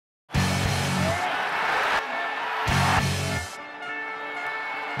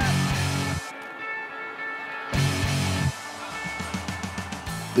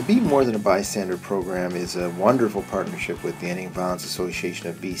The Be More Than a Bystander program is a wonderful partnership with the Ending Violence Association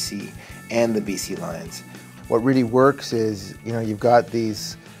of BC and the BC Lions. What really works is, you've got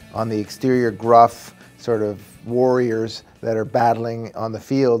these on the exterior gruff sort of warriors that are battling on the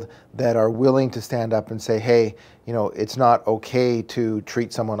field that are willing to stand up and say, hey, it's not okay to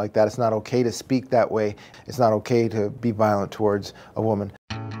treat someone like that. It's not okay to speak that way. It's not okay to be violent towards a woman.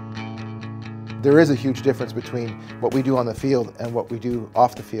 There is a huge difference between what we do on the field and what we do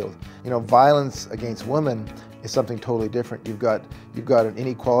off the field. Violence against women is something totally different. You've got an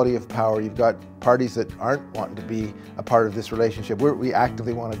inequality of power. You've got parties that aren't wanting to be a part of this relationship. We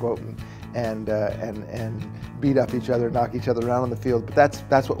actively want to go out and beat up each other, knock each other around on the field. But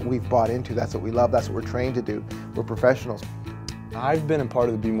that's what we've bought into. That's what we love. That's what we're trained to do. We're professionals. I've been a part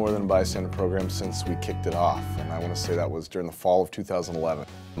of the Be More Than a Bystander program since we kicked it off, and I want to say that was during the fall of 2011.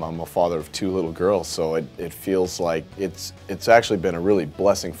 I'm a father of 2 little girls, so it feels like it's actually been a really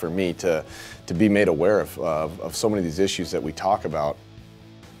blessing for me to be made aware of so many of these issues that we talk about.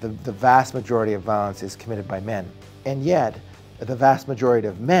 The vast majority of violence is committed by men, and yet the vast majority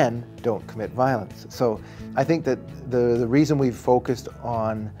of men don't commit violence. So I think that the reason we've focused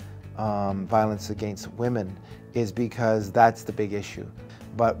on violence against women is because that's the big issue.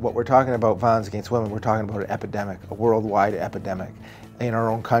 But what we're talking about violence against women, we're talking about an epidemic, a worldwide epidemic. In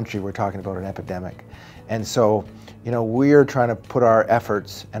our own country, we're talking about an epidemic. And so, we're trying to put our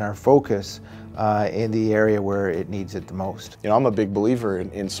efforts and our focus in the area where it needs it the most. I'm a big believer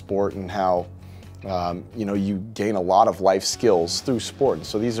in sport and how you gain a lot of life skills through sport. And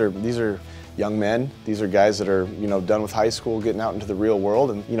so these are young men. These are guys that are done with high school, getting out into the real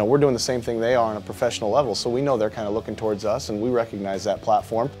world, and we're doing the same thing they are on a professional level. So we know they're kind of looking towards us, and we recognize that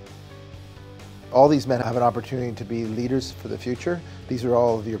platform. All these men have an opportunity to be leaders for the future. These are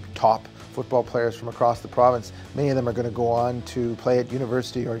all of your top football players from across the province. Many of them are going to go on to play at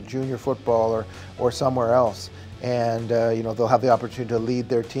university or junior football or somewhere else. And they'll have the opportunity to lead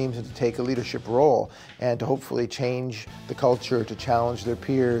their teams and to take a leadership role and to hopefully change the culture, to challenge their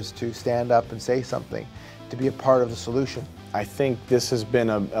peers, to stand up and say something, to be a part of the solution. I think this has been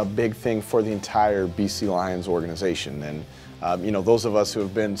a big thing for the entire BC Lions organization, and those of us who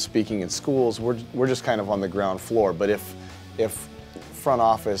have been speaking in schools, we're just kind of on the ground floor. But if front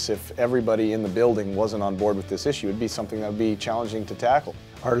office, if everybody in the building wasn't on board with this issue, it'd be something that would be challenging to tackle.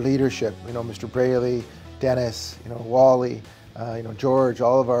 Our leadership, Mr. Braley, Dennis, Wally, George,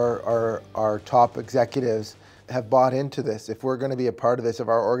 all of our top executives have bought into this. If we're going to be a part of this, if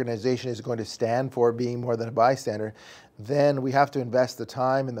our organization is going to stand for being more than a bystander, then we have to invest the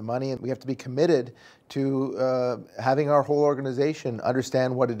time and the money, and we have to be committed to having our whole organization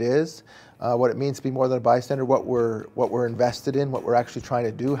understand what it is, what it means to be more than a bystander, what we're invested in, what we're actually trying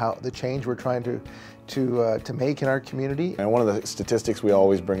to do, how the change we're trying to make in our community. And one of the statistics we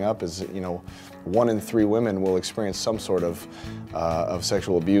always bring up is 1 in 3 women will experience some sort of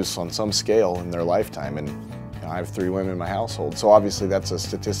sexual abuse on some scale in their lifetime, and I have 3 women in my household, so obviously that's a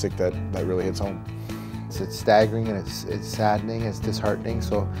statistic that really hits home. It's staggering and it's saddening, it's disheartening,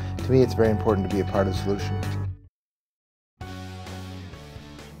 so to me it's very important to be a part of the solution.